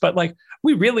themselves, but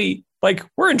we really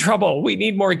we're in trouble. We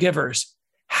need more givers.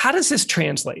 How does this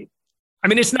translate? I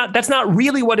mean, that's not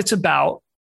really what it's about,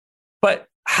 But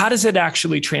how does it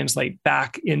actually translate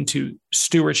back into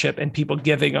stewardship and people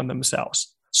giving on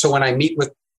themselves? So when I meet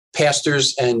with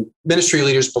pastors and ministry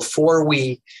leaders before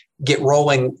we get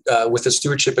rolling with the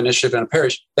stewardship initiative in a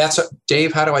parish,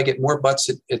 Dave, how do I get more butts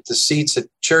at the seats at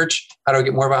church? How do I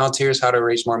get more volunteers? How do I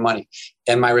raise more money?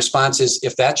 And my response is,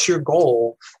 if that's your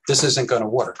goal, this isn't going to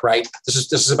work, right? This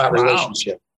is about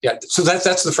relationship. Yeah. So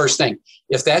that's the first thing.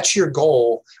 If that's your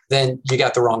goal, then you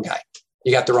got the wrong guy.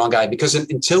 You got the wrong guy, because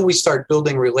until we start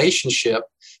building relationship,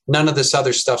 none of this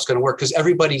other stuff's going to work, because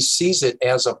everybody sees it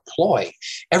as a ploy.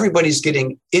 Everybody's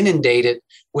getting inundated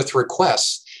with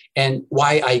requests. And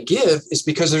why I give is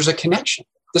because there's a connection.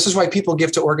 This is why people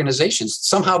give to organizations.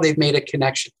 Somehow they've made a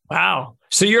connection. Wow.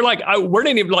 So you're like, we're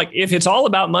not even like, if it's all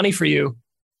about money for you,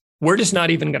 we're just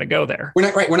not even going to go there. We're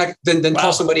not right. We're not. Then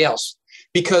call somebody else.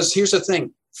 Because here's the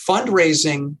thing.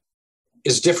 Fundraising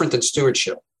is different than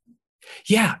stewardship.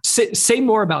 Yeah. Say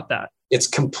more about that. It's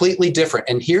completely different.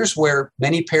 And here's where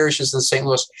many parishes in St.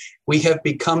 Louis, we have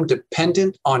become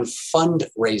dependent on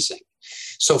fundraising.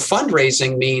 So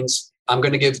fundraising means I'm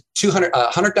going to give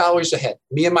 $100 a head.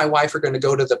 Me and my wife are going to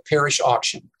go to the parish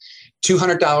auction.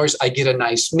 $200, I get a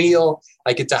nice meal.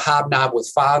 I get to hobnob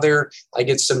with Father. I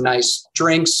get some nice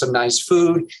drinks, some nice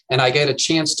food, and I get a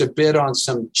chance to bid on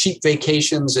some cheap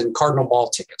vacations and Cardinal Ball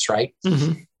tickets, right?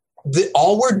 Mm-hmm.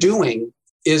 All we're doing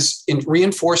is in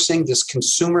reinforcing this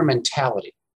consumer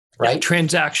mentality, right?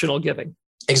 Transactional giving.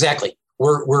 Exactly.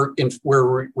 We're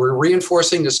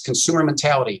reinforcing this consumer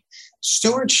mentality.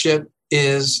 Stewardship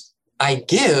is I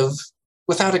give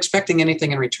without expecting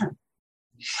anything in return.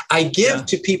 I give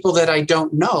to people that I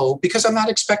don't know because I'm not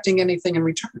expecting anything in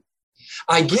return.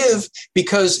 I give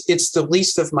because it's the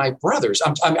least of my brothers.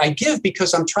 I give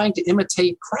because I'm trying to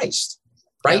imitate Christ,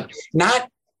 right? Yeah. Not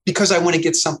because I want to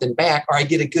get something back or I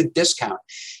get a good discount.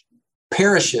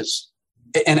 Parishes,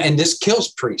 and this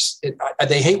kills priests.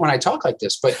 They hate when I talk like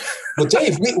this, but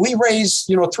Dave, we raise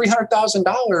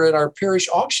 $300,000 at our parish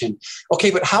auction.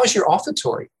 Okay, but how's your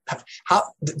offertory?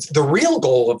 The real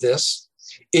goal of this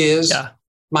is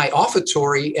my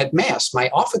offertory at Mass, my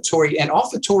offertory, and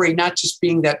offertory not just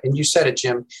being that, and you said it,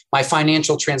 Jim, my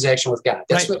financial transaction with God.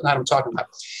 That's what I'm talking about.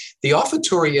 The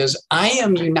offertory is I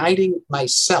am uniting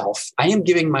myself. I am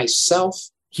giving myself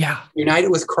united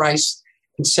with Christ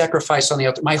and sacrifice on the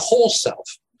altar, my whole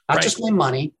self, not just my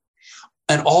money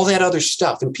and all that other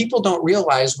stuff. And people don't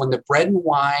realize when the bread and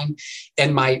wine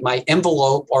and my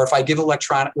envelope, or if I give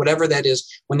electronic, whatever that is,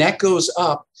 when that goes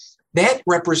up, that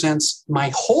represents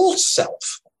my whole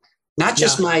self, not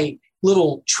just my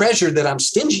little treasure that I'm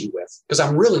stingy with, because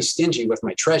I'm really stingy with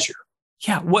my treasure.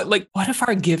 Yeah. What if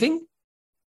our giving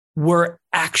were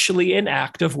actually an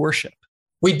act of worship?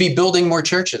 We'd be building more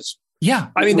churches. Yeah.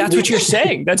 I mean, that's what you're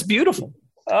saying. That's beautiful.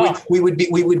 Oh. We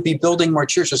would be building more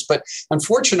churches. But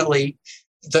unfortunately,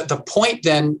 the point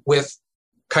then with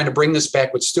kind of bring this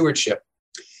back with stewardship,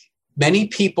 many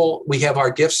people, we have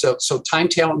our gifts. So time,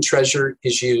 talent, and treasure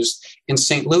is used. In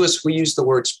St. Louis, we use the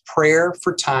words prayer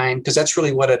for time, because that's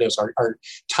really what it is. Our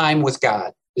time with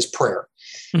God is prayer.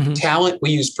 Mm-hmm. Talent,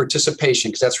 we use participation,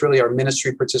 because that's really our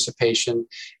ministry participation.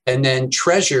 And then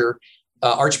treasure,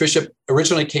 Archbishop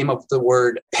originally came up with the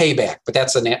word payback, but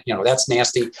that's that's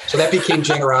nasty. So that became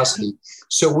generosity.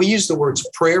 So we use the words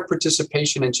prayer,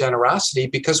 participation, and generosity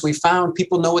because we found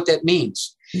people know what that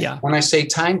means. Yeah. When I say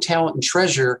time, talent, and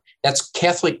treasure, that's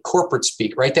Catholic corporate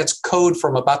speak, right? That's code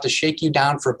from about to shake you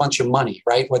down for a bunch of money,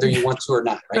 right? Whether you want to or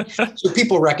not, right? So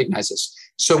people recognize this.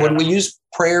 So when we use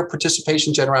prayer,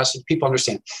 participation, generosity, people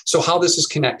understand. So how this is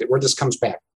connected, where this comes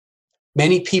back.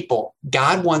 Many people,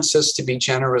 God wants us to be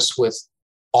generous with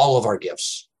all of our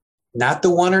gifts, not the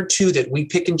one or two that we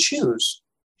pick and choose,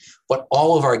 but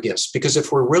all of our gifts. Because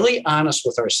if we're really honest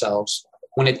with ourselves,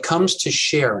 when it comes to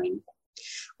sharing,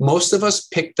 most of us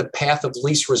pick the path of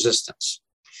least resistance.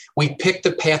 We pick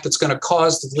the path that's going to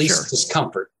cause the least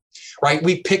discomfort, right?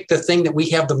 We pick the thing that we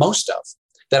have the most of,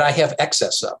 that I have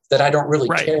excess of, that I don't really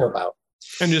care about.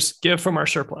 And just give from our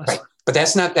surplus. Right. But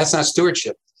that's not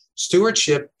stewardship.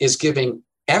 Stewardship is giving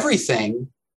everything,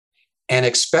 and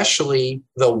especially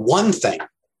the one thing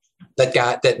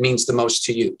that means the most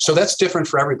to you. So that's different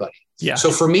for everybody. Yeah.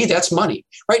 So for me, that's money,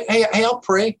 right? Hey, I'll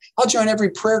pray. I'll join every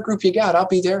prayer group you got. I'll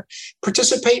be there.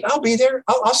 Participate. I'll be there.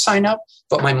 I'll sign up.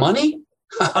 But my money,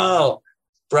 oh,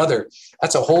 brother,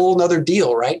 that's a whole nother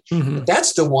deal, right? Mm-hmm.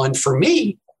 That's the one for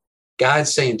me.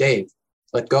 God's saying, Dave,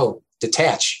 let go,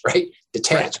 detach, right?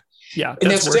 Detach. Right. Yeah.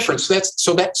 And that's different.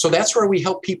 So that's where we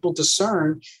help people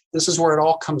discern. This is where it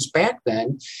all comes back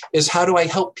then, is how do I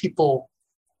help people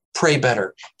pray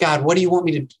better? God, what do you want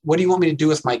me to do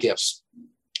with my gifts?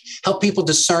 Help people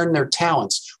discern their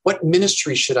talents. What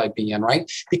ministry should I be in,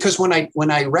 right? Because when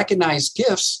I recognize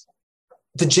gifts,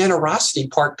 the generosity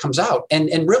part comes out.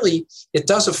 And really, it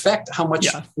does affect how much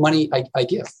money I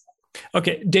give.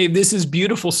 Okay, Dave, this is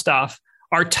beautiful stuff.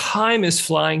 Our time is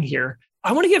flying here.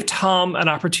 I want to give Tom an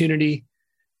opportunity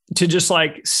to just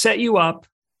like set you up,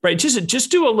 right?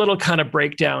 Just do a little kind of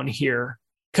breakdown here.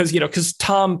 Because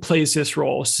Tom plays this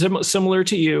role similar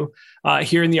to you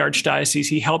here in the Archdiocese.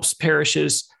 He helps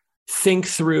parishes think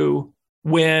through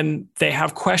when they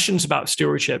have questions about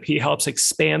stewardship. He helps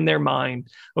expand their mind.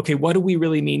 Okay, what do we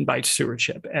really mean by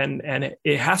stewardship? And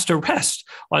it has to rest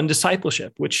on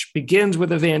discipleship, which begins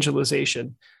with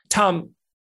evangelization. Tom,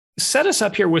 set us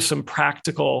up here with some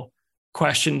practical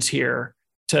questions here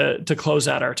to close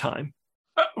out our time.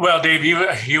 Well, Dave,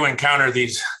 you encounter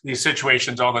these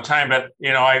situations all the time, but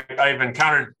I've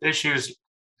encountered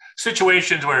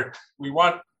situations where we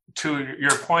want, to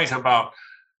your point about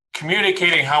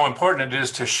communicating how important it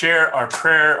is to share our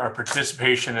prayer, our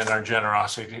participation, and our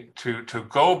generosity, to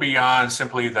go beyond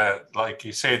simply like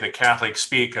you say, the Catholic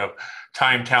speak of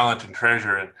time, talent, and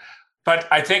treasure. But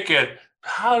I think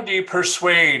how do you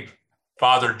persuade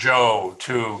Father Joe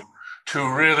to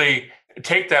really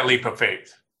take that leap of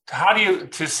faith? How do you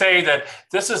to say that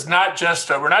this is not just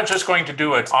we're not just going to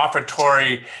do an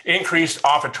increased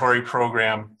offertory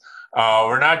program.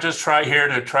 We're not just try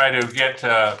to get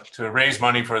to raise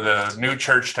money for the new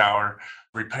church tower,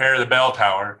 repair the bell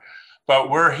tower, but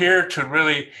we're here to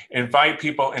really invite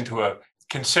people into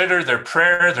consider their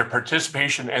prayer, their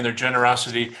participation, and their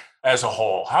generosity as a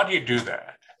whole. How do you do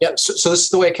that? Yeah, so this is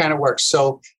the way it kind of works.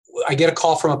 So I get a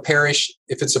call from a parish.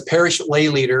 If it's a parish lay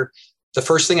leader, the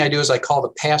first thing I do is I call the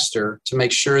pastor to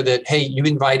make sure that, hey, you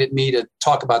invited me to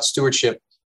talk about stewardship.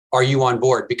 Are you on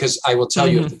board? Because I will tell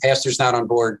you, if the pastor's not on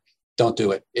board, don't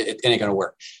do it. It ain't going to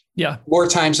work. Yeah. More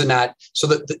times than not. So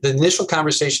the initial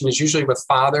conversation is usually with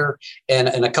Father and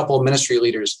a couple of ministry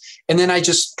leaders. And then I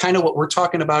just kind of what we're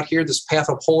talking about here, this path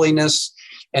of holiness.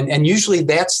 And usually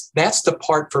that's the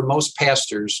part for most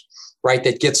pastors, right,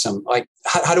 that gets them. Like,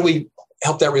 how do we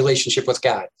help that relationship with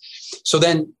God? So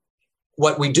then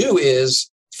what we do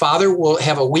is Father will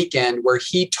have a weekend where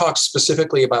he talks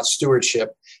specifically about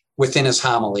stewardship within his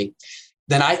homily.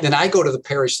 Then I go to the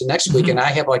parish the next week and I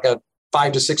have like a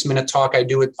 5 to 6 minute talk. I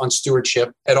do it on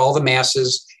stewardship at all the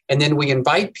masses. And then we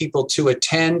invite people to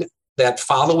attend that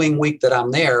following week that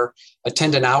I'm there,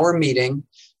 attend an hour meeting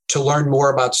to learn more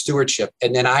about stewardship.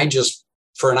 And then I just,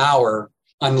 for an hour,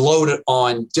 unload it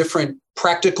on different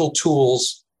practical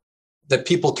tools that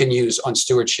people can use on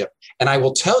stewardship. And I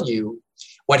will tell you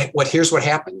here's what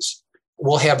happens.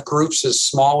 We'll have groups as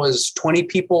small as 20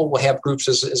 people. We'll have groups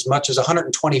as much as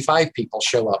 125 people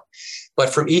show up. But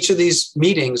from each of these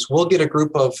meetings, we'll get a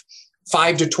group of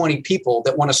 5 to 20 people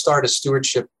that want to start a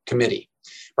stewardship committee,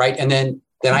 right? And then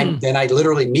I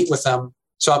literally meet with them.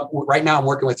 So right now I'm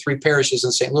working with 3 parishes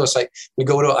in St. Louis. We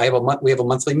have a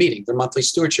monthly meeting, their monthly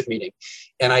stewardship meeting,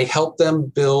 and I help them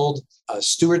build a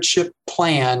stewardship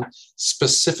plan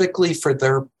specifically for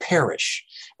their parish.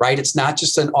 Right? It's not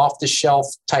just an off-the-shelf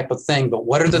type of thing, but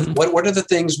what are the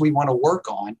things we want to work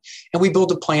on? And we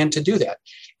build a plan to do that.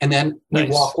 And then we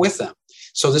walk with them.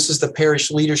 So this is the parish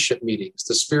leadership meetings,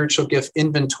 the spiritual gift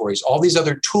inventories, all these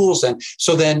other tools. And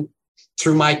so then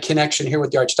through my connection here with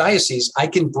the Archdiocese, I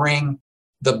can bring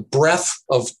the breadth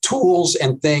of tools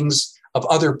and things of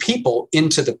other people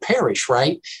into the parish,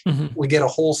 right? We get a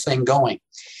whole thing going.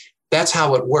 That's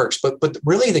how it works. But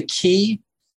really the key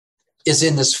is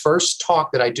in this first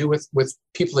talk that I do with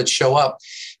people that show up,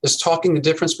 is talking the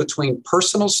difference between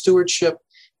personal stewardship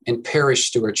and parish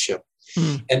stewardship.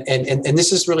 And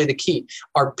this is really the key.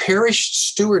 Our parish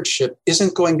stewardship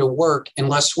isn't going to work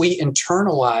unless we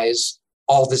internalize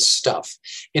all this stuff.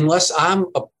 Unless I'm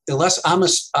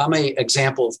an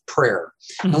example of prayer,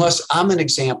 unless I'm an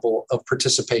example of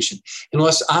participation,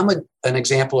 unless I'm an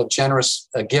example of generous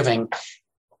giving.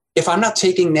 If I'm not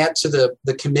taking that to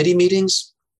the committee meetings,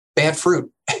 bad fruit.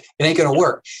 It ain't going to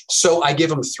work. So I give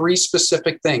them 3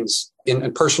 specific things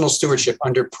in personal stewardship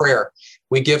under prayer.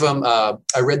 We give them,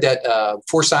 I read that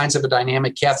 4 Signs of a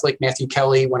Dynamic Catholic, Matthew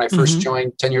Kelly, when I first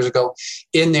joined 10 years ago.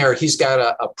 In there, he's got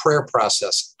a prayer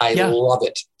process. I love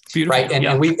it. Beautiful. Right.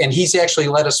 And he's actually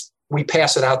we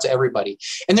pass it out to everybody.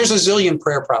 And there's a zillion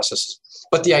prayer processes.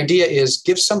 But the idea is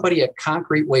give somebody a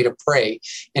concrete way to pray.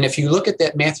 And if you look at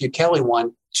that Matthew Kelly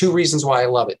one, 2 reasons why I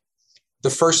love it. The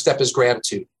first step is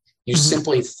gratitude. You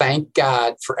simply thank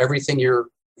God for everything you're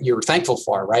thankful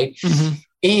for, right?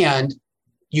 And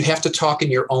you have to talk in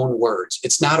your own words.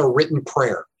 It's not a written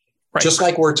prayer, just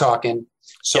like we're talking.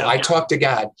 So I talk to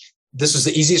God. This is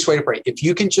the easiest way to pray. If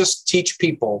you can just teach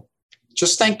people,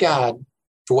 just thank God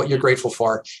for what you're grateful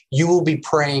for, you will be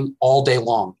praying all day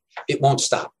long. It won't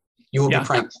stop. You will be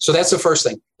praying. So that's the first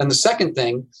thing. And the second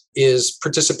thing is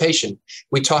participation.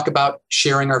 We talk about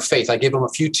sharing our faith. I give them a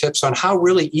few tips on how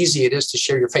really easy it is to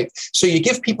share your faith. So you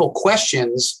give people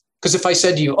questions, because if I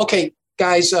said to you, okay,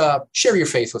 guys, share your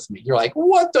faith with me, you're like,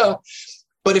 what the?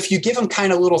 But if you give them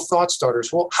kind of little thought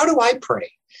starters, well, how do I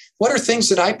pray? What are things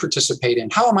that I participate in?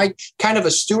 How am I kind of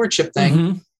a stewardship thing?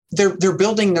 Mm-hmm. They're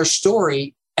building their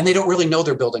story, and they don't really know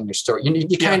they're building their story.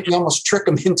 You almost trick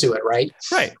them into it, right?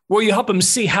 Right. Well, you help them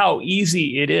see how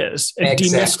easy it is and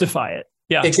demystify it.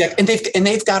 Yeah, exactly. And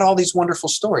they've got all these wonderful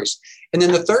stories. And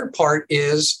then the third part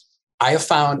is, I have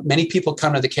found many people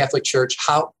come to the Catholic Church.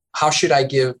 How should I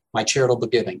give my charitable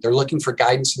giving? They're looking for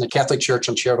guidance in the Catholic Church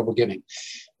on charitable giving.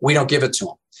 We don't give it to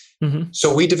them. Mm-hmm.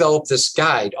 So we developed this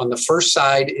guide. On the first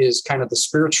side is kind of the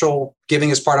spiritual giving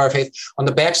as part of our faith. On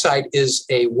the back side is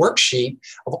a worksheet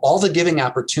of all the giving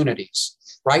opportunities,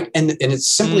 right? And it's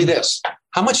simply this.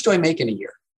 How much do I make in a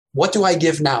year? What do I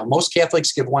give now? Most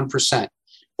Catholics give 1%.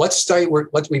 Let's start,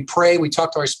 we pray, we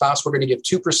talk to our spouse, we're going to give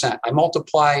 2%. I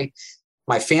multiply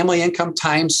my family income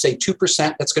times, say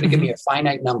 2%, that's going to give me a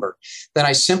finite number. Then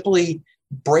I simply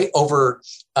break over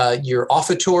your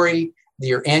offertory,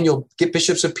 your annual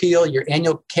Bishop's Appeal, your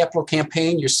annual capital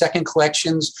campaign, your second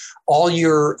collections, all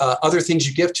your other things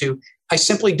you give to. I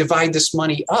simply divide this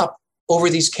money up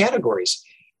over these categories.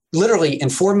 Literally in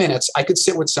 4 minutes, I could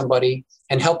sit with somebody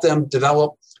and help them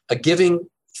develop a giving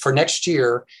for next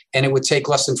year, and it would take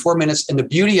less than 4 minutes. And the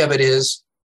beauty of it is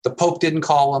the Pope didn't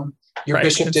call them, your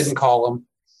bishop didn't call them.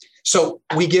 So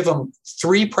we give them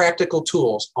 3 practical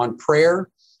tools on prayer,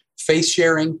 faith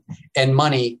sharing, and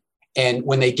money. And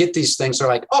when they get these things, they're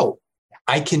like, oh,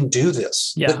 I can do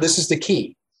this. Yeah. This is the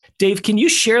key. Dave, can you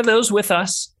share those with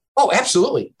us? Oh,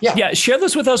 absolutely. Yeah. Yeah. Share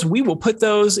those with us. We will put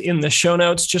those in the show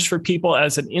notes just for people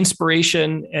as an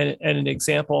inspiration and an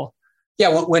example. Yeah.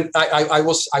 When I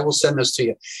will send those to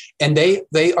you, and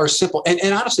they are simple.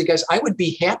 And honestly, guys, I would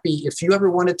be happy if you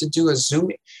ever wanted to do a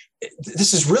Zoom.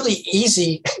 This is really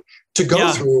easy to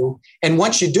go through. And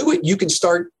once you do it, you can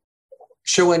start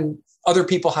showing other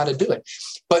people how to do it.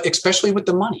 But especially with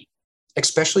the money,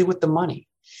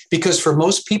 because for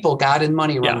most people, God and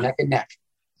money run neck and neck.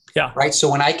 Yeah. Right.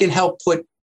 So when I can help put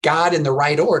God in the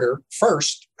right order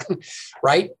first,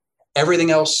 right,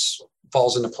 everything else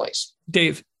falls into place.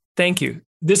 Dave, thank you.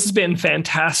 This has been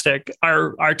fantastic.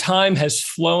 Our time has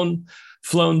flown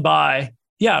by.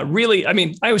 Yeah, really. I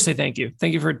mean, I always say thank you.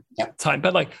 Thank you for time.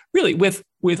 But like really,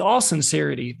 with all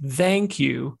sincerity, thank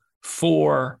you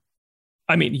for,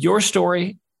 your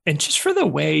story, and just for the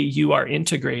way you are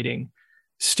integrating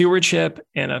stewardship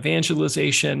and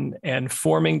evangelization and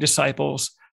forming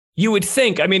disciples. You would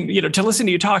think, to listen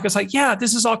to you talk, it's like, yeah,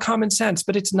 this is all common sense,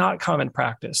 but it's not common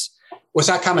practice. Well, it's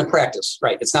not common practice,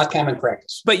 right? It's not common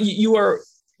practice. But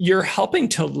you're helping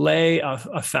to lay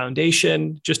a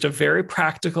foundation, just a very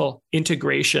practical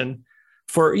integration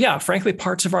for, frankly,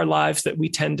 parts of our lives that we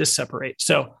tend to separate.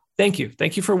 So thank you.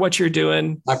 Thank you for what you're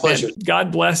doing. My pleasure. And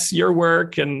God bless your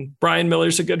work. And Brian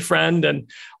Miller's a good friend,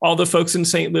 and all the folks in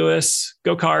St. Louis.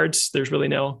 Go Cards. There's really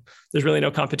no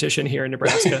competition here in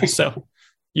Nebraska. So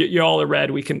you all are red.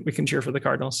 We can cheer for the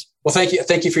Cardinals. Well, thank you.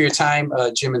 Thank you for your time,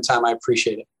 Jim and Tom. I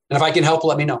appreciate it. And if I can help,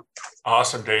 let me know.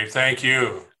 Awesome, Dave. Thank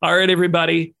you. All right,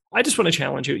 everybody. I just want to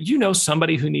challenge you. You know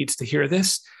somebody who needs to hear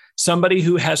this, somebody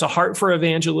who has a heart for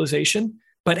evangelization,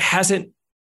 but hasn't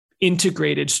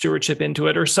integrated stewardship into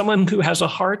it, or someone who has a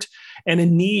heart and a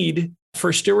need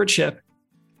for stewardship,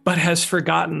 but has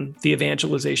forgotten the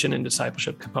evangelization and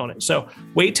discipleship component. So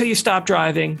wait till you stop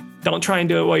driving. Don't try and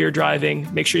do it while you're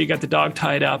driving. Make sure you got the dog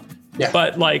tied up. Yeah.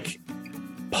 But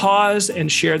pause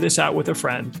and share this out with a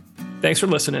friend. Thanks for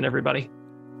listening, everybody.